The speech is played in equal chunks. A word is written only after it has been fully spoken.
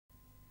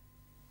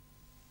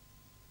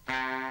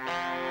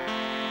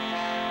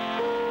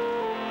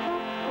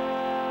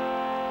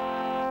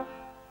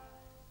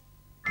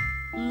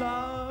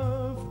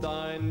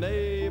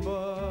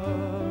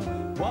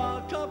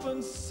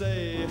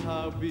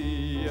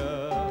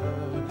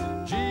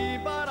Gee,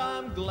 but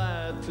I'm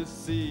glad to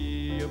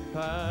see your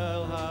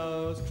pal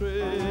house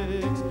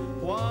tricks.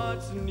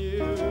 What's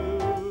new?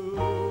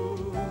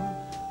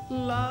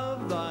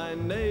 Love thy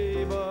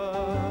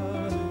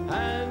neighbor,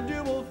 and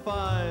you will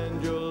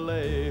find your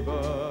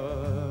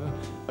labor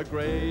a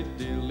great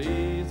deal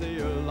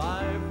easier.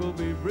 Life will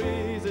be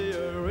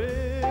breezier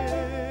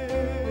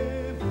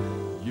if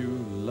you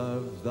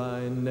love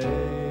thy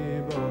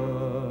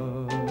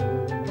neighbor.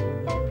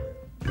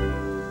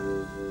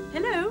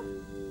 Hello?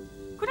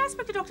 Could I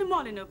speak to Dr.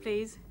 Molyneux,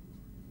 please?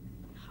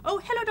 Oh,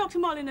 hello, Dr.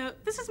 Molyneux.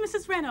 This is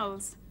Mrs.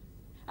 Reynolds.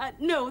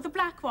 No, the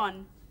black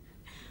one.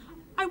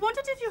 I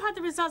wondered if you had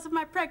the results of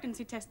my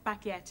pregnancy test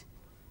back yet.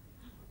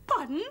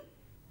 Pardon?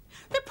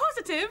 They're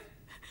positive?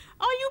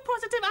 Are you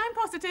positive? I'm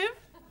positive.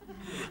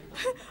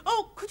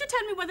 Oh, could you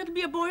tell me whether it'll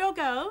be a boy or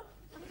girl?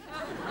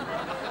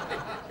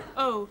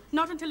 Oh,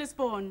 not until it's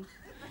born.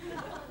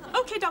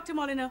 Okay, Dr.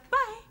 Molyneux.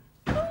 Bye.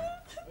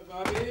 Hey,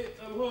 Barbie,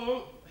 I'm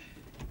home.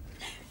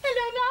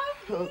 Hello,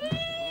 now.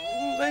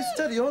 Hey,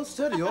 steady on,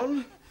 steady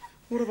on.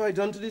 What have I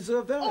done to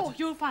deserve that? Oh,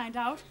 you'll find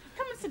out.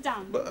 Come and sit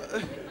down.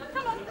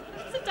 Come on,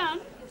 sit down.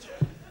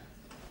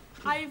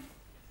 I've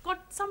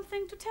got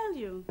something to tell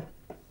you.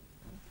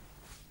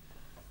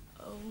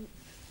 Oh,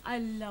 I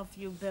love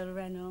you, Bill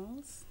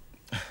Reynolds.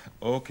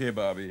 Okay,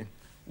 Barbie.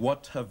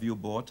 What have you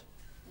bought?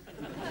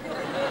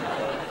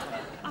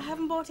 I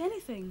haven't bought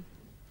anything.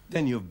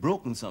 Then you've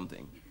broken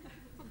something.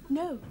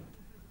 No.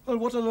 Well,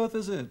 what on earth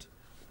is it?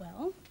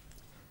 Well,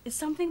 it's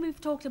something we've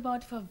talked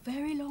about for a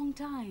very long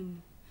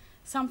time.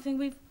 Something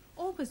we've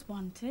always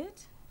wanted.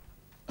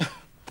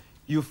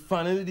 You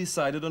finally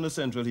decided on the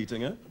central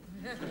heating, eh?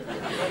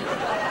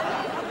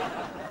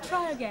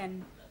 Try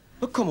again.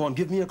 Oh, come on,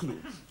 give me a clue.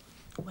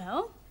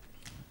 Well,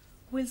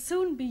 we'll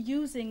soon be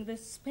using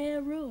this spare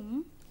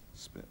room.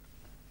 Spare?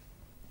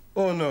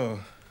 Oh,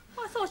 no.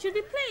 I thought you'd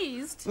be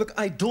pleased. Look,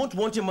 I don't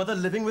want your mother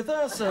living with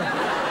us.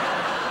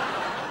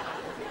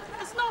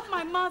 It's not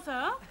my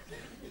mother.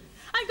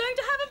 I'm going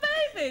to have a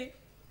baby.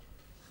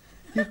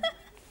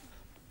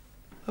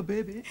 A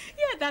baby?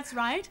 Yeah, that's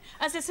right.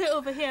 As I say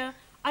over here,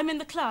 I'm in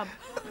the club.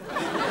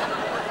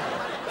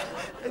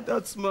 Hey,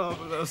 that's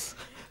marvelous.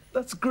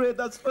 That's great.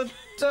 That's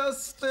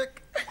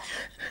fantastic.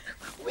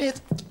 Wait.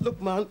 Look,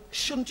 man,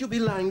 shouldn't you be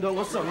lying down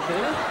or something?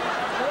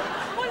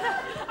 Well,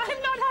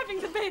 I'm not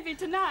having the baby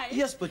tonight.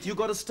 Yes, but you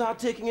got to start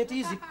taking it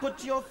easy.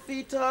 Put your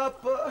feet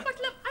up. But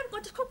look, I've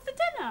got to cook the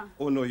dinner.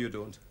 Oh, no, you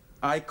don't.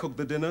 I cook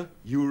the dinner,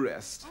 you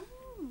rest.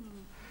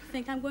 I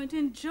think I'm going to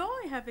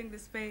enjoy having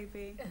this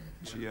baby.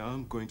 Gee,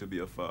 I'm going to be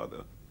a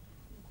father.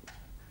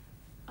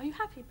 Are you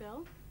happy,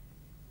 Bill?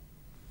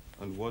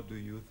 And what do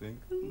you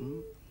think? Hmm?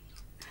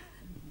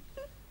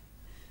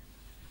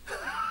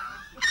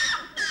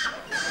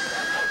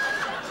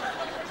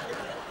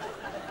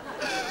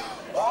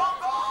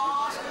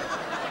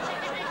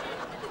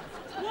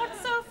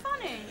 What's so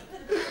funny?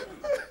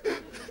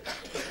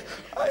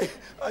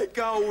 I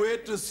can't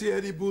wait to see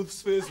Eddie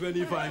Booth's face when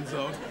he finds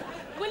out.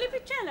 Will he be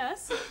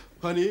jealous?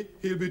 Honey,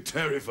 he'll be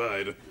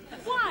terrified.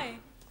 Why?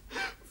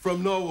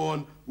 From now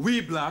on, we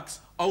blacks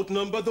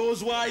outnumber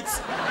those whites.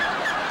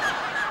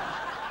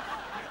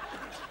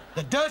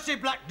 The dirty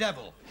black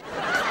devil.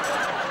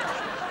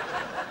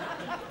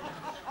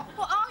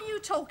 What are you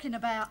talking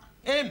about?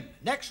 Him,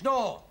 next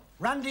door.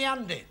 Randy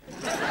Andy.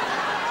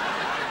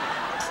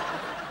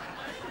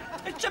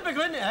 It's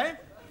typical, isn't it, eh?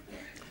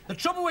 The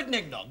trouble with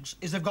nignogs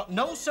is they've got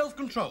no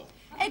self-control.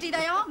 Eddie,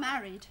 they are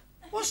married.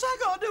 What's that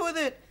got to do with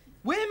it?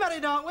 We're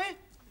married, aren't we?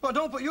 But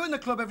don't put you in the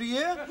club every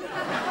year.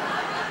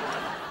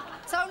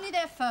 It's only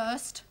their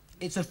first.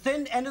 It's a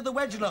thin end of the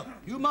wedge, love.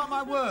 You mark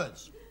my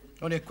words.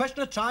 Only a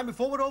question of time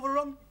before we're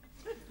overrun.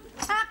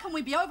 How can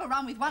we be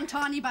overrun with one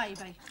tiny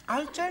baby?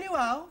 I'll tell you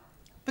how.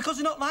 Because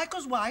they're not like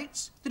us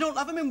whites. They don't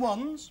have them in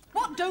ones.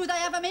 What do they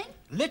have them in?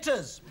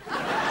 Litters.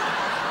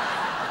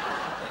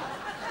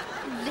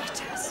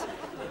 Litters.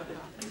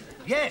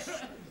 Yes.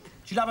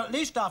 She'll have at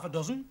least half a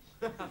dozen.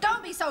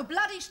 Don't be so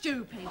bloody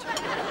stupid.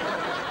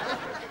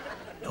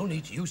 No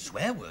need to use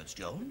swear words,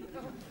 Joan.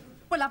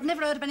 Well, I've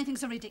never heard of anything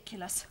so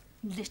ridiculous.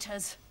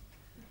 Litters.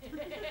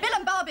 Bill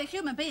and Barbie are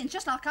human beings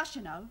just like us,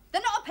 you know.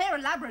 They're not a pair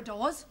of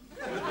Labradors.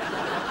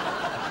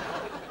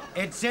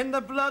 It's in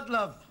the blood,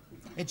 love.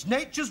 It's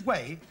nature's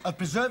way of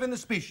preserving the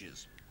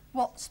species.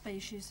 What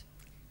species?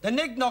 The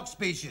nignog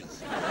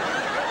species.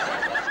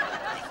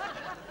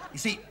 You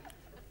see,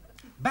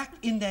 back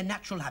in their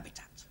natural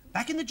habitat,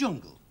 back in the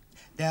jungle,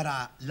 there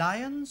are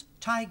lions,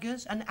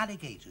 tigers and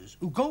alligators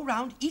who go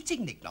round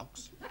eating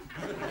nignogs.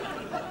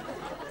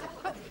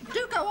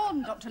 Do go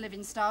on, Dr.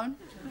 Livingstone.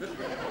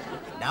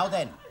 Now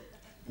then,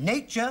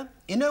 nature,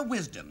 in her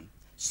wisdom,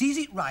 sees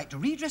it right to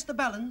redress the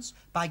balance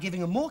by giving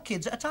them more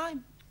kids at a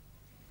time.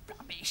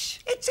 Rubbish.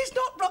 It is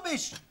not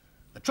rubbish.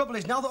 The trouble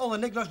is, now that all the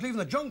nignogs leaving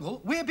the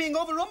jungle, we're being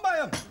overrun by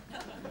them.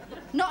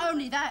 Not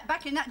only that,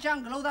 back in that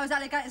jungle, all those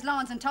alligators,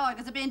 lions and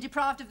tigers are being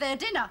deprived of their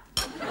dinner.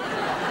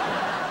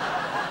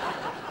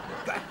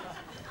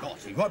 God,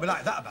 you won't be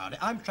like that about it.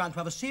 I'm trying to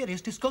have a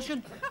serious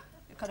discussion.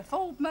 You could have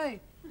fooled me.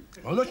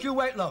 Well, look, you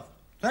wait, love.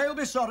 They'll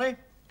be sorry.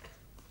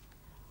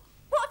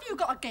 What have you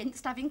got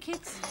against having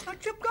kids? I've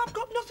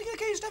got nothing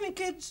against having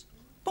kids.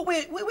 But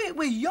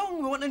we're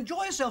young. We want to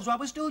enjoy ourselves while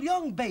we're still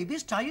young.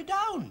 Babies tie you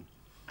down.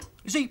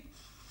 You see,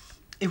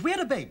 if we had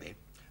a baby,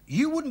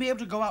 you wouldn't be able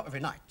to go out every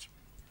night.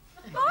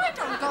 I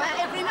don't go out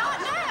every night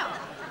now.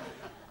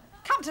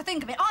 Come to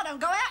think of it, I don't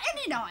go out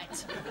any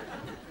night.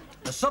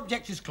 The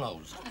subject is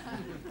closed.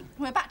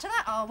 We're back to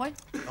that, are we?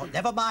 Oh,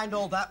 never mind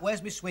all that.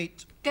 Where's me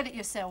sweet? Get it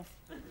yourself.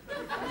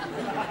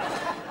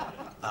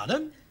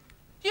 Pardon?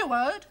 You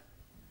heard.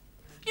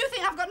 You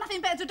think I've got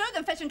nothing better to do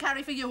than fetch and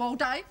carry for you all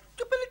day?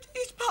 But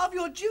it's part of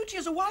your duty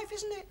as a wife,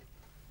 isn't it?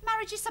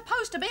 Marriage is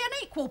supposed to be an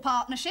equal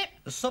partnership.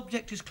 The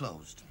subject is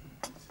closed.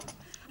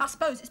 I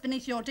suppose it's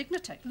beneath your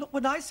dignity. Look,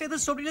 when I say the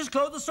subject is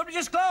closed, the subject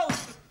is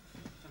closed.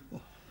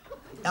 Oh.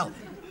 Now,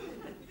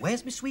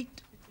 where's me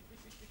sweet?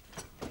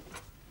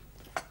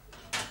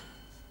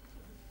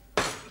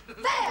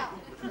 There!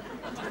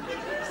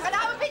 And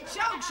I'm a bit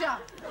joker.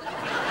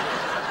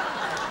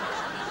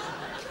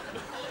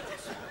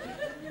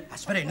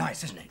 That's very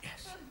nice, isn't it?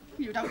 Yes.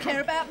 You don't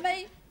care about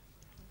me.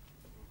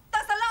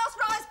 That's the last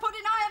rice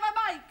pudding I ever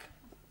make.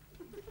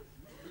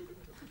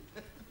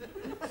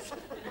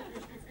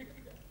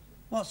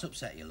 What's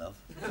upset you, love?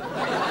 You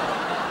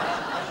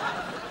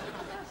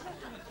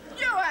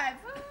have.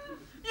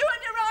 You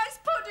and your rice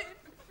pudding.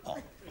 Oh,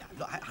 yeah,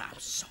 look, I'm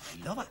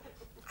sorry, love.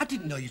 I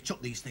didn't know you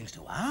took these things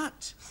to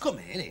heart. Come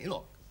here,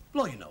 look.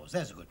 Blow your nose,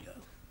 there's a good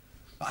girl.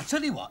 But I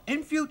tell you what,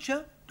 in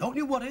future, don't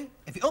you worry.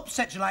 If it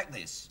upsets you like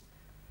this,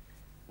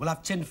 we'll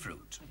have tin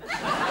fruit.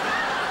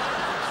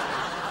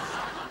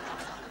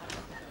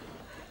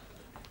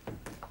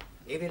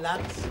 Evening,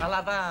 lads. I'll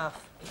have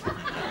half.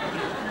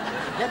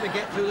 Let me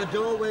get through the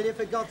door, will you,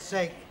 for God's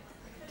sake?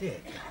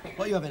 Dear,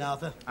 what are you having,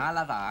 Arthur? I'll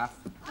have half.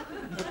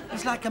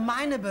 He's like a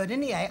minor bird,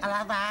 isn't he, eh? I'll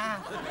have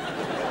half.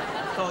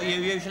 Thought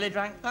you usually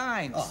drank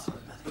pints. Oh,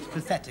 it's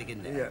pathetic,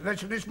 isn't it? Yeah,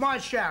 listen, it's my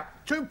shout.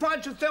 2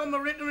 pints of Thelma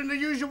Ritter and the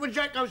usual with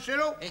Jacko,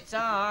 Cyril. It's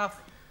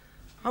half.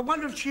 I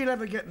wonder if she'll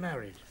ever get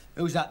married.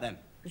 Who's that, then?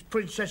 It's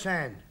Princess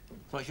Anne.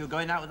 Thought you were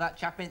going out with that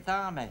chap in the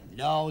army.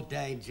 No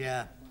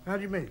danger. How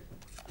do you mean?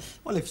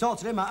 Well, they've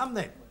sorted him out, haven't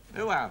they?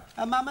 Who have?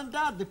 Her mum and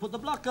dad, they put the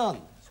block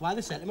on. That's why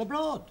they sent him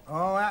abroad.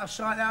 Oh, out of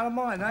sight, out of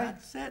mind, eh?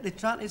 That's it. They're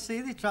trying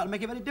to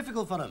make it very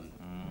difficult for him.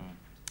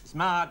 It's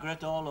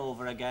Margaret all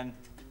over again.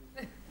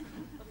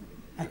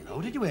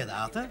 Hello, did you hear that,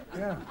 Arthur?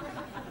 Yeah.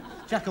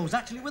 Jacko was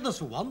actually with us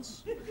for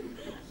once.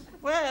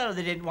 Well,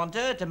 they didn't want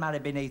her to marry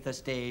beneath a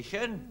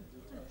station.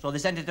 So they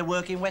sent her to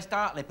work in West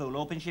Hartlepool,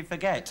 hoping she'd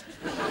forget.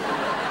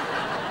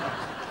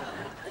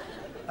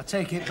 I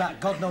take it back.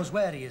 God knows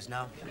where he is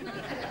now.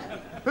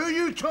 Who are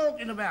you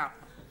talking about?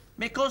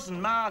 Me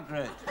cousin,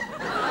 Margaret.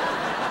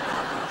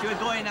 She was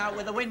going out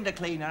with a window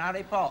cleaner,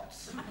 Harry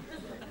Potts.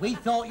 We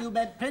thought you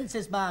meant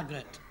Princess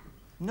Margaret.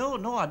 No,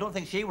 I don't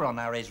think she were on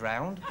Harry's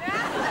round.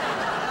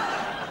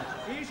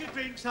 Here's your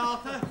drinks,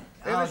 Arthur.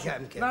 I'll get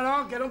him, kid. No,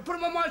 I'll get them. Put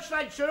them on my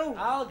slate, Cyril.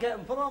 I'll get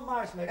him. Put on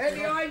my slate.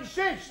 Eddie, I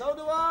insist. So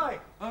do I.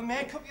 Oh,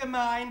 make up your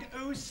mind.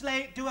 Whose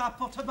slate do I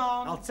put them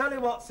on? I'll tell you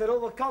what, Cyril,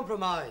 we'll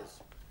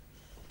compromise.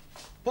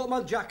 Put them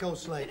on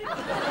Jacko's slate.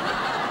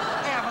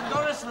 I haven't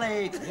got a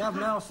slate. You have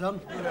now,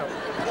 son.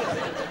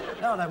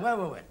 Now then, where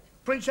were we?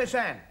 Princess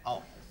Anne.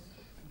 Oh,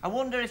 I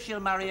wonder if she'll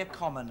marry a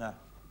commoner.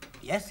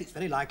 yes, it's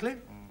very likely.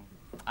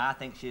 I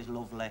think she's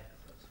lovely.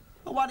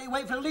 But why don't you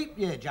wait for a leap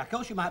year,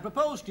 Jacko? She might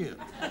propose to you.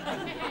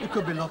 You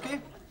could be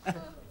lucky.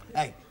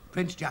 Hey,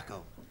 Prince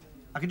Jacko.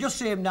 I can just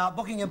see him now at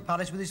Buckingham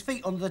Palace with his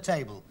feet under the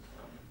table.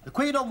 The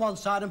Queen on one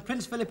side and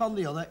Prince Philip on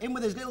the other, in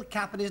with his little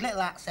cap and his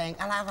little hat saying,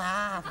 I'll have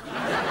half.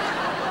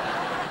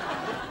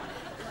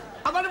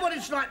 I wonder what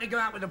it's like to go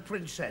out with a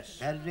princess.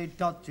 Very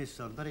dodgy,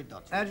 son, very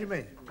dodgy. How do you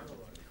mean?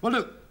 Well,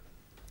 look,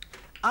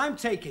 I'm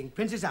taking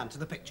Princess Anne to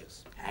the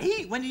pictures.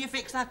 Hey, when do you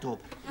fix that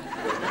up?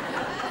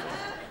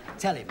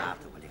 Tell him,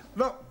 Arthur, will you?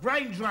 Look,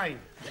 brain drain.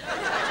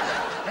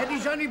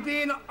 Eddie's only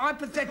being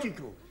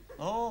hypothetical.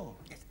 Oh.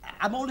 Yes,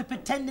 I'm only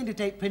pretending to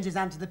take Princess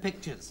Anne to the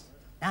pictures.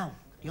 Now,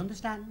 do you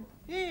understand?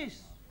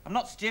 Yes. I'm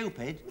not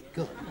stupid.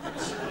 Good.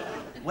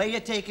 Where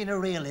you taking her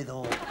really,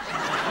 though?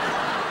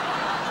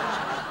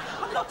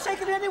 I'm not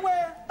taking her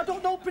anywhere. I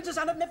don't know Princess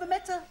Anne. I've never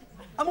met her.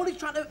 I'm only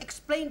trying to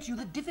explain to you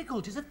the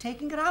difficulties of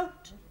taking her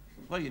out.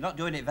 Well, you're not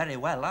doing it very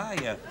well, are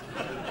you?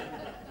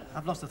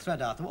 I've lost the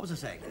thread, Arthur. What was I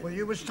saying? Well,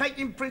 you was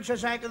taking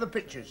Princess Anne to the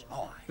pictures.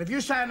 Oh, aye. If you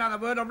say another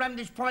word, I'll ram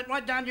this pint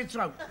right down your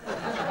throat.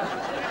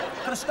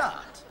 For a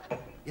start,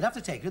 you'd have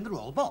to take her in the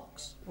royal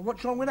box. Well,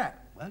 what's wrong with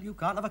that? Well, you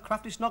can't have a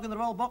crafty snog in the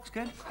royal box,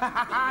 kid.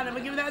 Never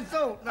give that a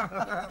thought.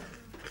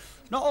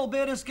 Not all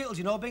beer and skittles,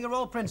 you know, being a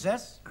royal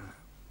princess.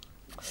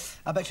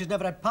 I bet she's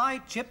never had pie,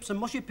 chips and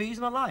mushy peas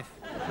in her life.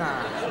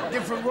 Nah,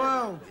 different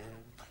world.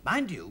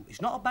 Mind you,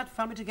 it's not a bad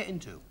family to get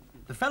into.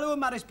 The fellow who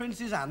marries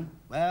Princess Anne,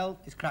 well,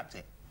 he's cracked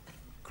it.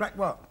 Crack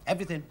what?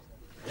 Everything.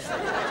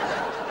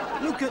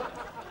 Look at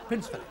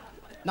Prince Philip.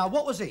 Now,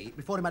 what was he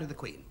before he married the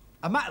Queen?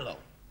 A matalo.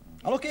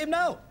 Now, look at him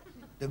now.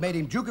 They've made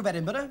him Duke of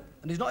Edinburgh,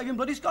 and he's not even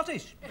bloody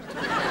Scottish.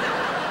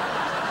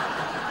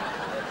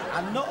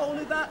 And not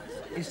only that,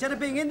 instead of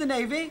being in the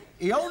Navy,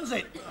 he owns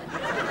it.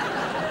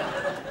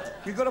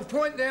 You got a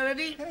point there,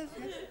 Eddie.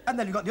 And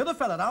then you've got the other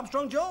fella,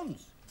 Armstrong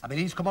Jones. I mean,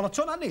 he's come on a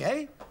ton, hasn't he,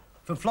 eh?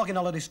 From flogging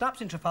holiday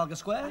snaps in Trafalgar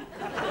Square.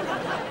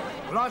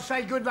 Well, I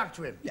say good luck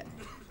to him. Yeah.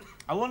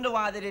 I wonder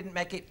why they didn't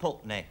make it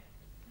Putney.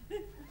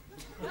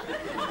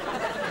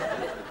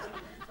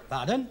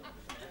 Pardon?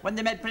 When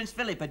they made Prince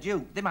Philip a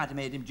Duke, they might have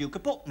made him Duke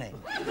of Putney.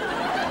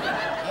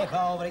 Hey,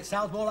 but it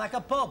sounds more like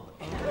a pub.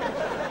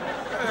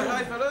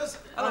 Hi, fellas.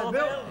 Hello,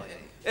 Bill.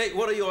 Hey,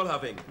 what are you all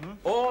having?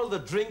 All the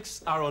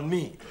drinks are on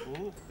me.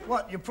 Ooh.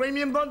 What, your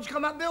premium bonds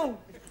come up, Bill?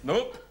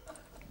 Nope.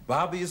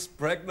 Barbie is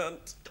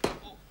pregnant.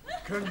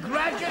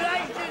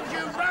 Congratulations,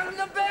 you rang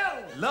the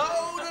bell!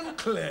 Loud and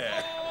clear.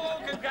 Oh,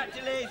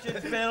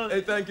 congratulations, Bill.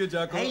 Hey, thank you,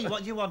 Jacko. Hey,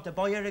 what do you want, a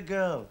boy or a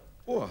girl?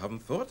 Oh, I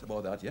haven't thought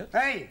about that yet.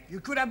 Hey, you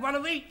could have one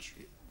of each.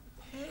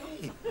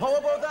 How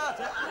about that?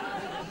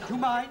 Do you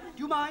mind?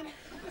 Do you mind?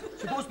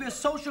 It's supposed to be a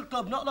social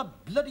club, not a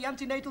bloody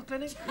antenatal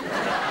clinic.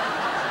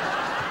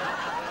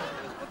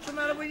 What's the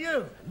matter with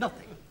you?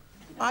 Nothing.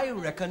 I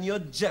reckon you're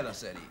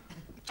jealous, Eddie.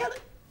 Jealous?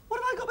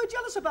 What have I got to be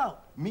jealous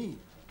about? Me?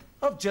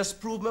 I've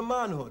just proved my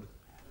manhood.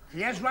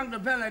 He has rung the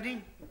bell,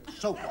 Eddie.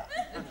 So what?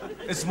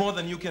 It's more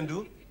than you can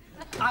do.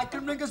 I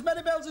can ring as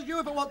many bells as you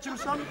if I want to,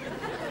 son.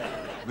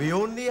 We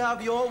only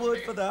have your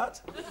word for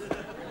that.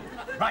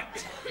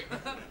 Right.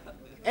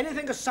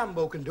 Anything a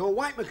Sambo can do, a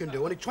white man can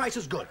do, and it's twice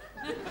as good.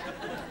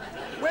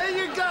 Where are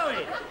you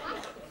going?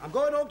 I'm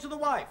going home to the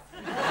wife.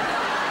 Hey!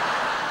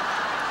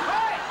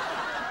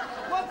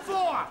 What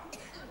for?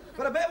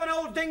 Got a bit of an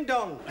old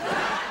ding-dong.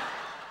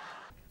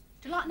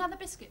 Do you like another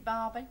biscuit,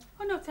 Barbie?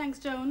 Oh, no, thanks,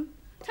 Joan.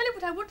 Tell you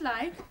what I would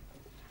like.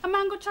 A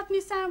mango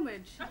chutney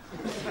sandwich.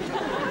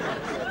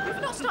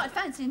 You've not started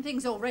fancying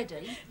things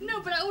already.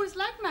 No, but I always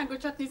like mango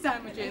chutney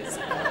sandwiches.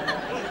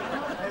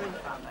 Very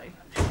funny.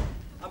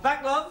 I'm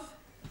back, love.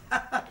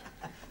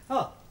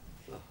 Oh.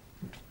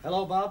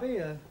 Hello,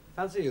 Barbie.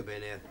 Fancy you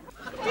being here.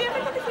 Do you ever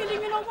get the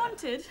feeling you're not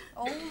wanted?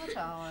 All the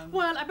time.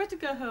 Well, I better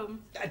go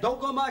home. Don't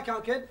go on my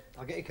account, kid.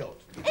 I'll get your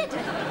coat. Eddie!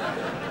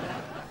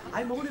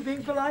 I'm only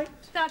being polite.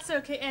 That's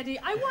okay, Eddie.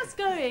 I was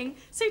going.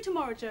 See you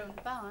tomorrow, Joan.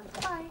 Bye.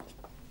 Bye.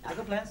 Have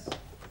a bless.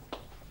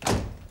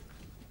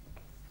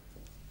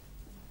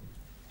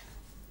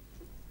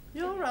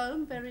 You're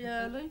home very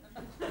early.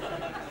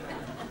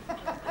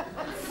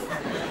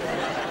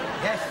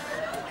 Yes.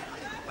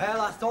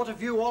 Well, I thought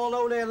of you all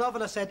alone here, love,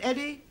 and I said,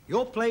 Eddie,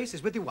 your place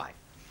is with your wife.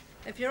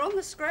 If you're on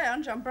the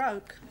scrounge, I'm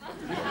broke.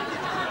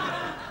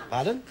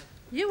 Pardon?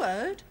 You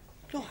heard.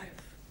 No, I've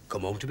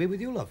come home to be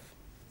with you, love.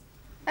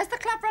 Has the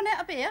club run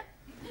out of beer?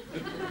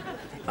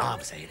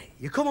 I'm saying it.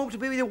 You come home to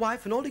be with your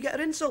wife and only get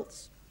her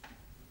insults.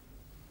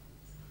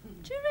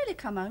 Do you really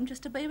come home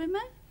just to be with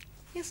me?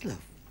 Yes, love.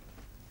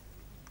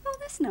 Oh,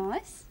 that's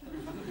nice.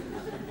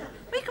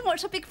 We can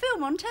watch a big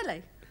film on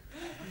telly.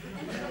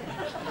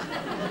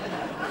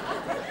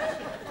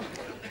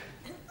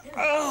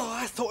 Oh,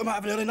 I thought we might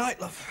have an early night,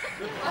 love.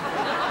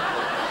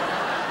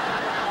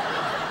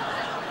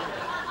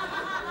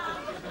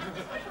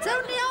 It's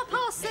only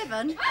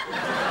 7:30.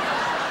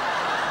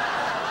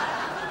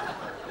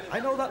 I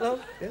know that,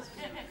 love. Yes.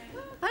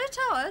 Are you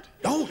tired?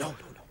 No.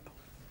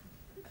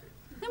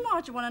 Then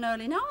why'd you want an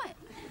early night?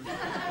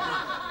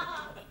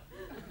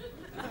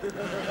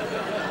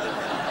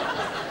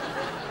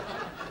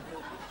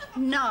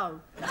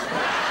 No.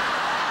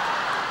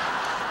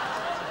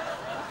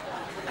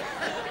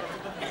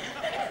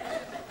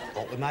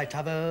 Thought we might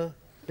have a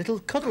little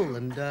cuddle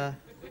and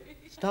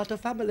start a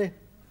family.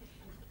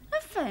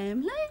 A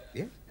family?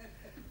 Yeah.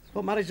 That's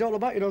what marriage is all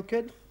about, you know,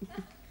 kid.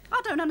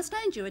 I don't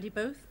understand you, Eddie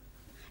Booth.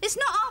 It's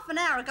not half an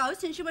hour ago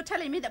since you were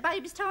telling me that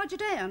baby's tied you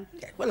down.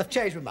 Yeah, well, I've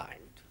changed my mind.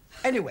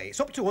 Anyway, it's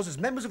up to us as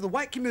members of the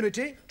white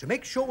community to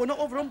make sure we're not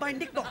overrun by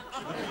nick-knocks.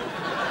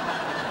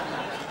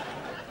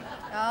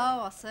 Oh,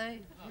 I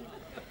see.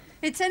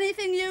 It's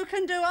anything you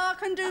can do, I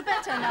can do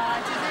better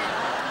night, is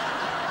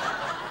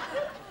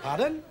it?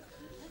 Pardon?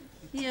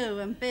 You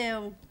and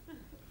Bill.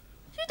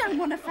 You don't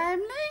want a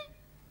family.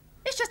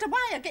 It's just a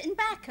way of getting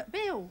back at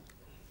Bill.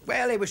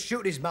 Well, he was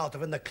shooting his mouth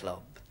off in the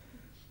club.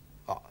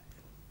 Oh.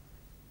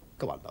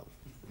 Come on, love.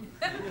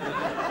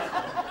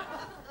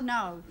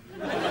 No.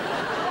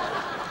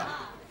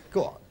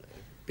 Go on.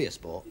 Be a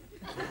sport.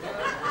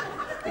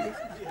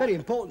 It's very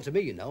important to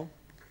me, you know.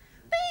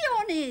 Be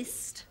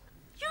honest.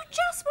 You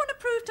just want to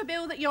prove to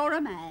Bill that you're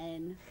a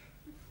man.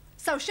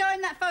 So show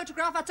him that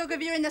photograph I took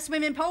of you in the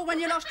swimming pool when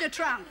you lost your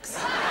trunks.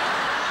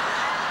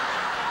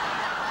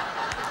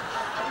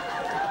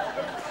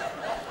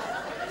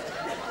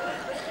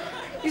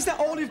 Is that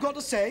all you've got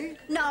to say?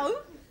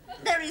 No.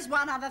 There is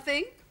one other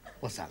thing.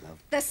 What's that, love?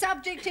 The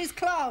subject is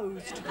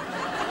closed.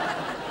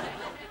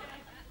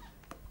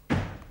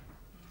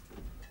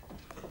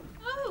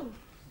 Oh,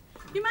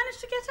 you managed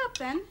to get up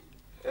then?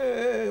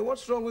 Hey,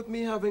 what's wrong with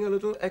me having a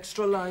little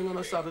extra line on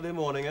a Saturday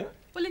morning, eh?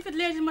 Well, if it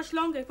lasted much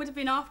longer, it would have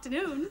been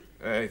afternoon.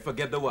 Hey,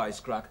 forget the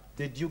wisecrack.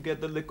 Did you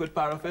get the liquid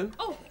paraffin?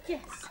 Oh,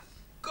 yes.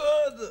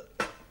 Good.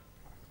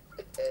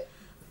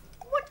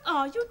 What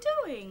are you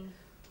doing?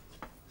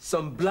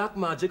 some black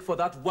magic for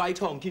that white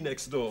honky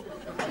next door.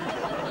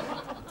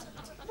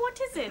 What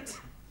is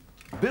it?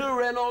 Bill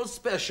Reynolds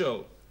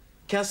special.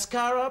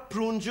 Cascara,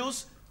 prune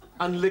juice,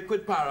 and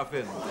liquid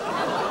paraffin.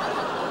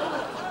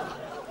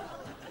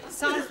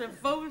 Sounds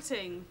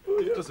revolting. Oh,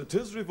 yes, it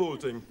is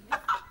revolting.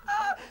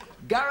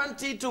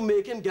 Guaranteed to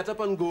make him get up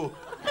and go.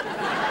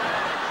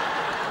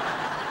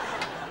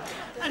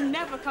 And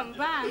never come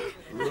back.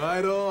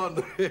 Right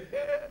on.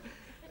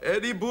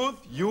 Eddie Booth,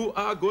 you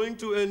are going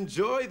to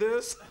enjoy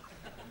this.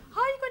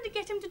 How are you going to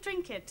get him to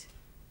drink it?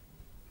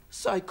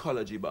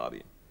 Psychology,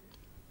 Barbie.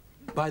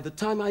 By the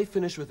time I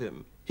finish with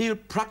him, he'll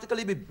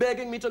practically be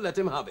begging me to let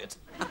him have it.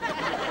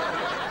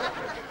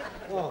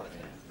 Oh.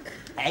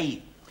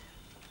 Hey,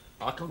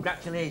 our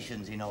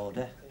congratulations in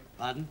order.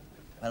 Pardon?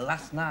 Well,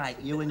 last night,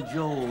 you and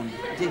Joan,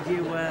 did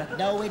you,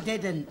 No, we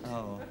didn't.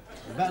 Oh.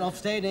 We're better off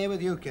staying here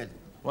with you, kid.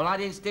 Well, I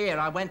didn't stay here.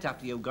 I went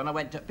after you gone. I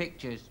went to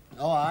pictures.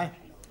 Oh, aye.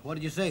 What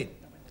did you see?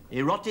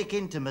 Erotic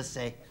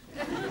intimacy.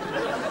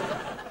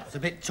 It's a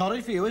bit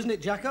torrid for you, isn't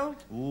it, Jacko?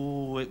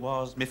 Ooh, it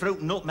was. My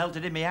fruit nut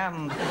melted in my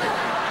hand.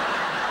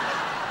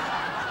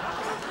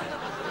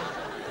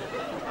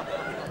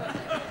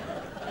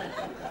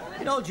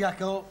 You know,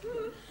 Jacko,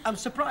 I'm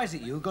surprised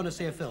at you going to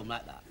see a film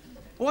like that.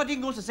 Oh, I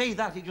didn't go to see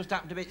that. It just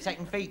happened to be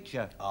second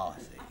feature. Oh, I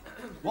see.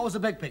 What was the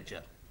big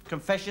picture?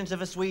 Confessions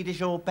of a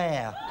Swedish au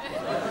pair.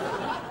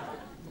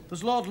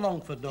 Does Lord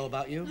Longford know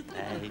about you?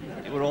 Hey,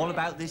 it were all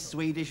about this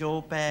Swedish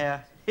au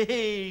pair.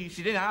 She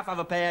didn't half have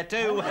a pair,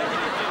 too.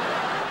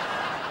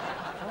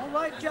 All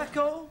right,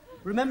 Jacko.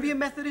 Remember your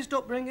Methodist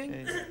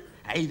upbringing?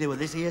 Hey, there were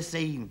this here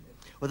scene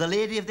where the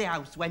lady of the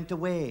house went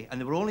away and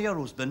there were only her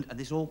husband and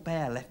this old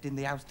pair left in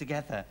the house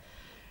together.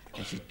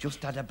 And she'd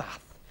just had a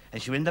bath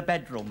and she was in the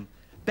bedroom,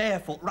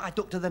 barefoot right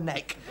up to the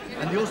neck,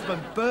 and the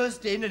husband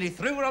burst in and he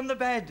threw her on the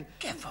bed.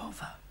 Give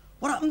over.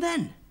 What happened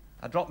then?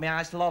 I dropped my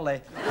ice lolly.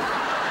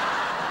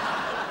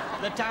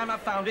 The time I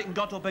found it and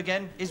got up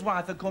again, his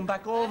wife had come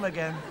back home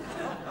again.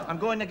 I'm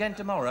going again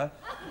tomorrow.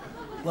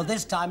 Well,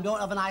 this time, don't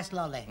have an ice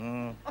lolly.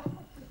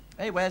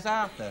 Hey, where's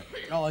Arthur?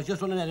 Oh, he's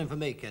just running in for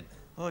me, kid.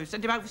 Oh, you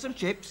sent him out for some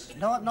chips?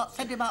 No, I've not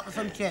sent him out for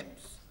some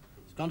chips.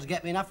 He's gone to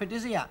get me an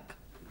aphrodisiac.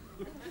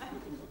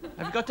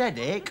 Have you got a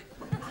headache?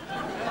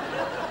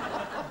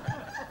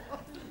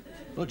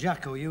 Look,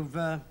 Jacko, you've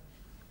heard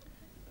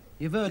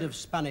of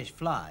Spanish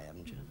fly,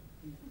 haven't you?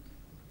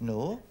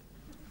 No.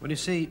 Well, you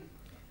see,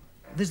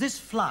 there's this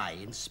fly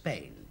in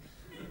Spain,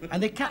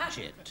 and they catch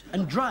it,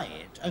 and dry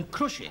it, and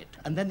crush it,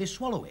 and then they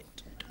swallow it.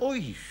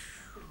 Oy.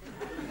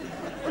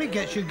 Well, it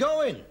gets you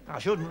going. I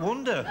shouldn't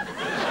wonder.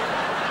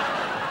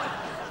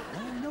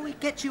 Oh, no, it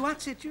gets you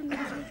at it, you know.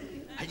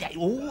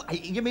 Oh,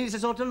 you mean it's a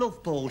sort of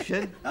love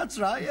potion? That's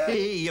right, yeah.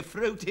 Hey, you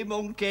fruity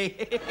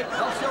monkey.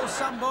 That's your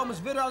Sambo, as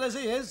virile as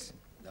he is.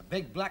 The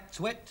big black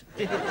twit.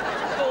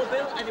 Oh,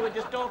 Bill, and they were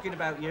just talking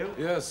about you.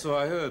 Yes, so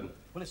I heard.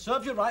 Well, it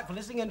serves you right for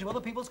listening into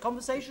other people's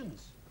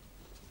conversations.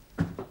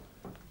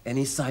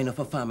 Any sign of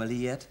a family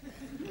yet?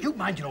 You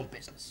mind your own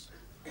business.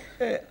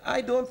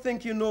 I don't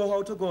think you know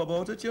how to go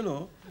about it, you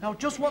know. Now,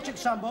 just watch it,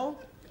 Sambo.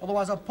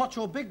 Otherwise, I'll pot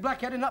your big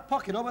black head in that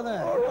pocket over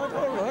there.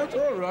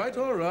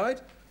 All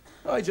right.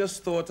 I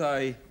just thought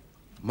I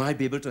might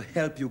be able to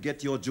help you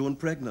get your Joan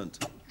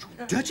pregnant.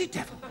 You dirty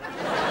devil.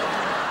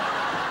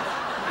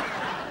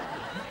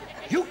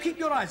 You keep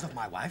your eyes off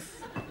my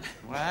wife.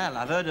 Well,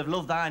 I've heard of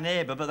Love Thy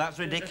Neighbour, but that's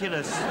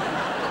ridiculous.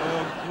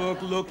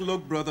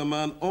 Look, brother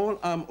man. All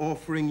I'm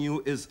offering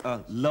you is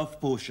a love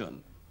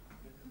potion.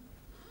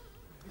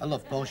 A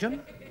love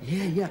potion?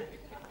 Yeah.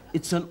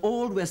 It's an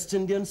old West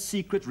Indian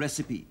secret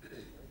recipe.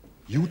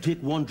 You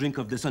take one drink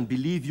of this and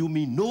believe you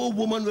me, no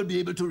woman will be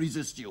able to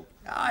resist you.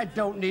 I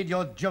don't need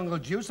your jungle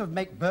juice of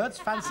make birds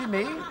fancy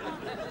me.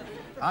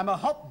 I'm a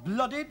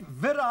hot-blooded,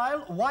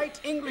 virile, white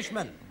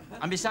Englishman.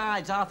 And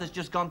besides, Arthur's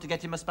just gone to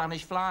get him a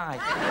Spanish fly.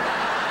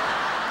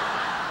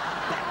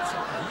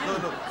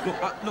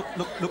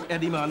 Look,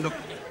 Eddie, man, look.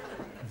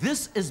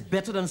 This is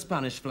better than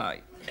Spanish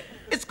fly.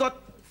 It's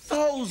got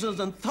thousands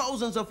and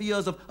thousands of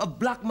years of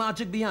black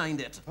magic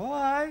behind it. Oh,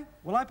 aye.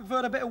 Well, I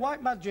preferred a bit of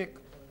white magic.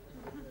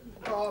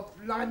 Oh,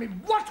 blimey,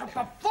 what a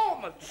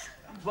performance!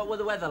 What were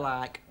the weather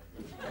like?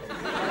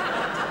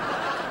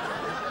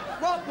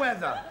 What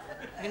weather?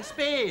 In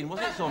Spain, was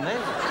it sunny?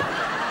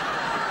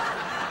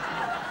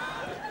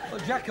 Well,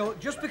 Jacko,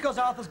 just because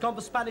Arthur's gone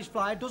for Spanish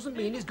fly doesn't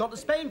mean he's gone to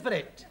Spain for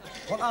it.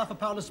 Want half a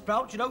pound of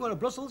sprouts, you don't go to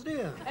Brussels, do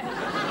you?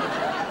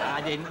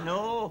 I didn't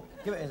know.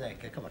 Give it his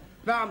acre, come on.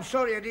 No, I'm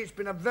sorry, Eddie, it's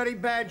been a very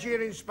bad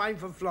year in Spain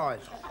for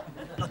flies.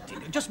 Look,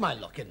 just my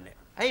luck, isn't it?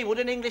 Hey, would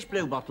an English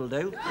blue bottle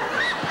do?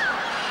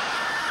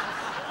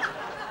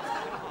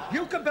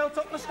 You can belt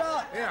up the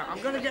start. Yeah,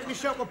 I'm going to get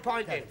myself a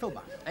pint in. Fill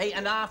back. Hey,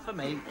 and half for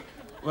me.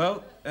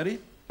 Well, Eddie,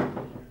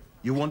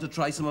 you want to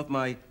try some of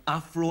my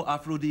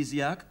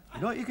aphrodisiac?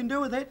 You know what you can do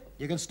with it?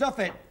 You can stuff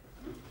it.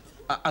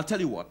 I'll tell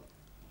you what.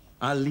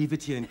 I'll leave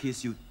it here in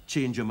case you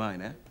change your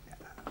mind, eh?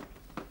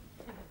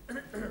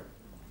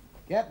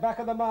 Get back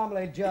in the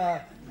marmalade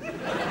jar.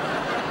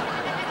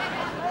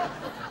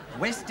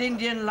 West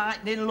Indian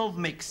lightning love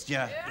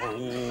mixture.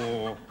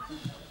 Oh.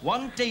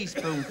 1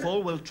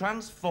 teaspoonful will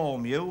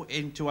transform you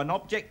into an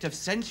object of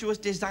sensuous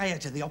desire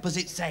to the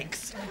opposite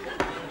sex.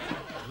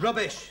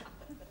 Rubbish.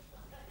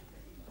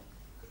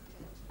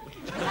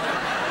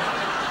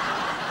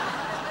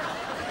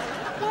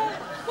 Well,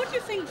 what do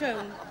you think,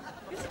 Joan?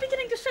 Is it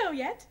beginning to show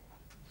yet?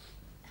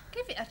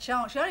 Give it a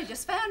chance. You only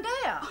just found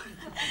out.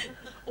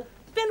 Oh,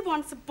 Bill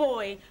wants a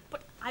boy,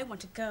 but I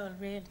want a girl,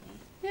 really.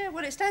 Yeah,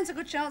 well, it stands a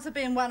good chance of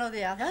being one or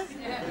the other.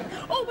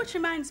 Oh, which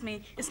reminds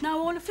me, it's now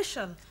all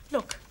official.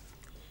 Look,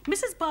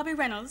 Mrs. Barbie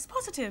Reynolds,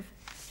 positive.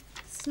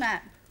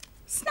 Snap.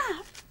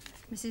 Snap?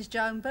 Mrs.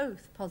 Joan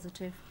Booth,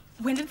 positive.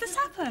 When did this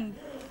happen?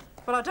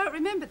 Well, I don't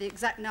remember the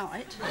exact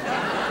night. I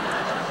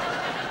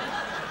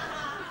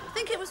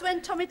think it was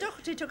when Tommy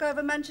Doherty took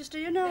over Manchester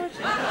United.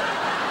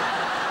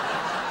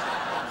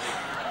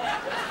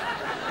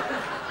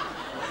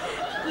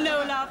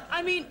 No, love.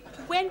 I mean,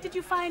 when did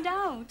you find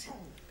out?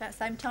 About the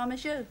same time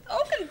as you.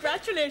 Oh,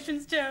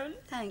 congratulations, Joan.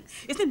 Thanks.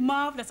 Isn't it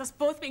marvellous, us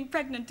both being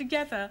pregnant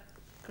together?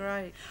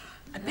 Great.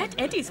 I bet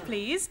Eddie's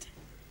pleased.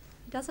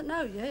 He doesn't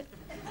know yet.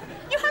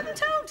 You haven't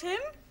told him?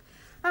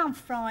 I'm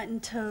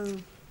frightened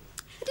too.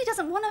 But he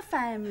doesn't want a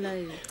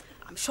family.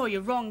 I'm sure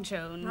you're wrong,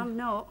 Joan. I'm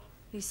not.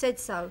 He said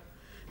so.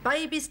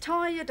 Babies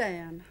tie you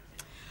down.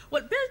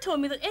 Well, Bill told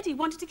me that Eddie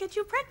wanted to get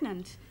you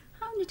pregnant.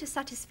 Only to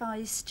satisfy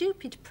his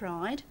stupid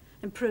pride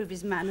and prove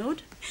his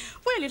manhood.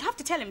 Well, you'd have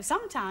to tell him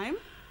sometime.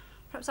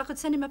 Perhaps I could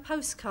send him a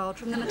postcard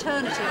from the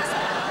maternity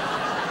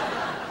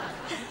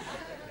hospital.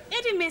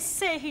 Eddie may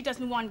say he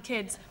doesn't want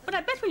kids, but I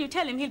bet when you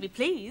tell him he'll be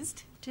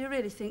pleased. Do you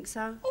really think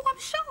so? Oh, I'm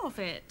sure of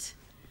it.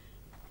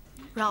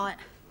 Right.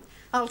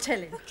 I'll tell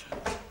him.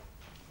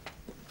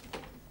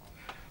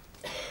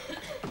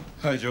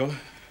 Hi, Joan.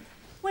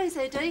 Where's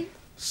Eddie?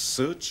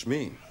 Search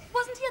me.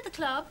 Wasn't he at the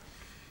club?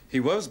 He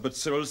was, but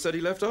Cyril said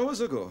he left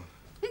hours ago.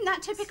 Isn't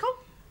that typical?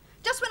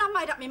 Just when I've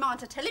made up my mind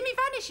to tell him, he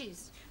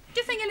vanishes. Do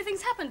you think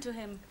anything's happened to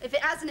him? If it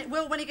hasn't, it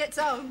will when he gets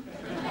home.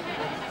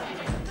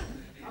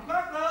 I'm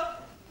back, love.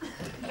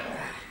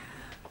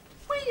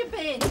 Where you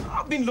been?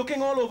 I've been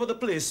looking all over the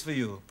place for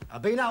you.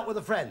 I've been out with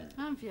a friend.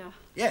 Have you?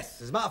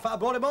 Yes, as a matter of fact, I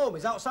brought him home.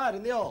 He's outside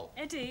in the hall.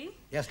 Eddie?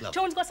 Yes, love.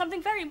 Joan's got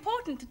something very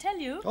important to tell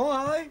you. Oh,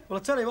 aye? Well,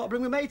 I'll tell you what, I'll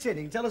bring my mate in.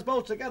 He can tell us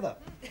both together.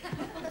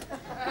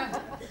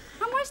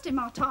 I'm wasting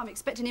my time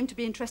expecting him to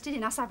be interested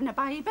in us having a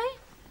baby.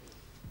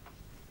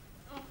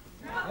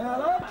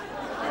 Hello?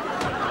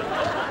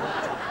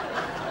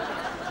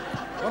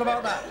 What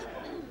about that?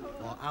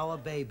 Well, our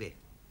baby.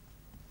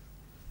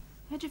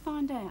 How'd you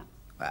find out?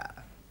 Well,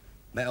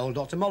 met old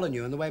Dr.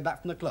 Molyneux on the way back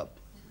from the club.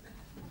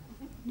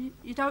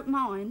 You don't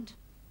mind?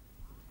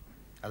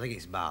 I think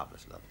it's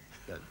marvellous, love.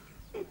 Good.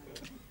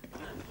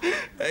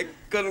 Hey,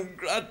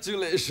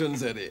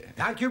 congratulations, Eddie.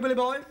 Thank you, Billy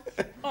boy.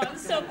 Oh, I'm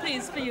so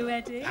pleased for you,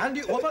 Eddie. And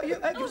you, what about you?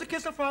 Hey, give us a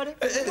kiss on Friday.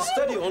 Hey,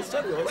 steady on,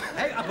 steady on.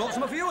 Hey, I brought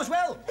some for you as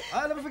well.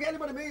 I'll never forget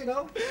anybody me, you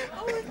know. Is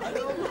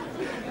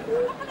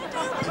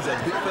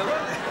that big fella?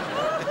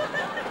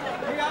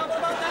 Hey, how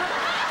about that?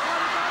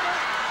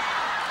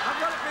 I've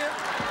got it for you.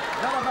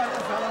 Not about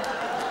that fella.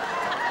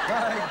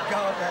 My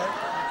God, man.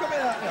 Come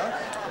here, now.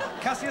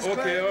 Cassius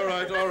Okay, Clay.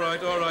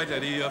 all right,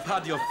 Eddie. You've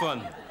had your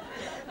fun.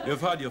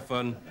 You've had your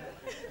fun.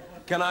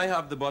 Can I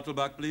have the bottle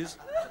back, please?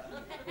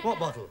 What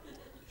bottle?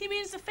 He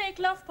means the fake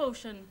love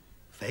potion.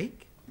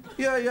 Fake?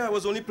 Yeah, I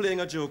was only playing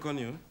a joke on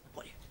you.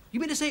 What? You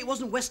mean to say it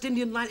wasn't West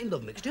Indian lightning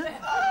love mixture?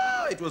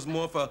 Ah, it was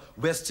more of a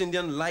West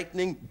Indian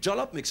lightning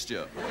jollop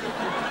mixture.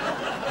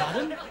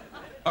 Pardon?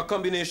 A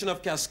combination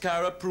of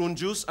cascara, prune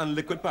juice, and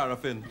liquid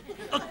paraffin.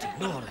 Oh,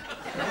 no.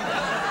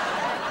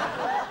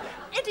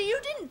 Eddie, you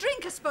didn't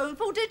drink a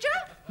spoonful, did you?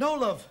 No,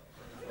 love.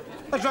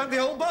 I drank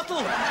the whole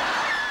bottle.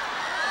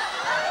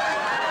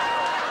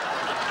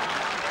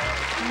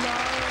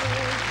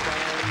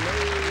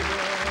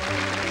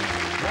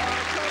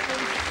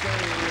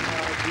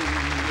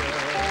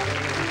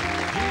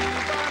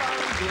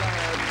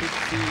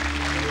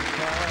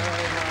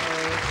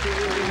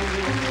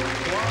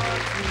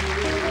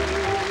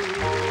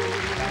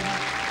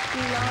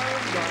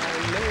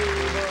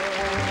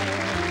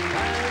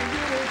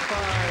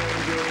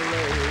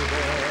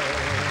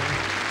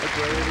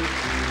 Great to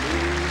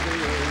lose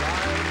your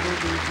life will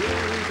be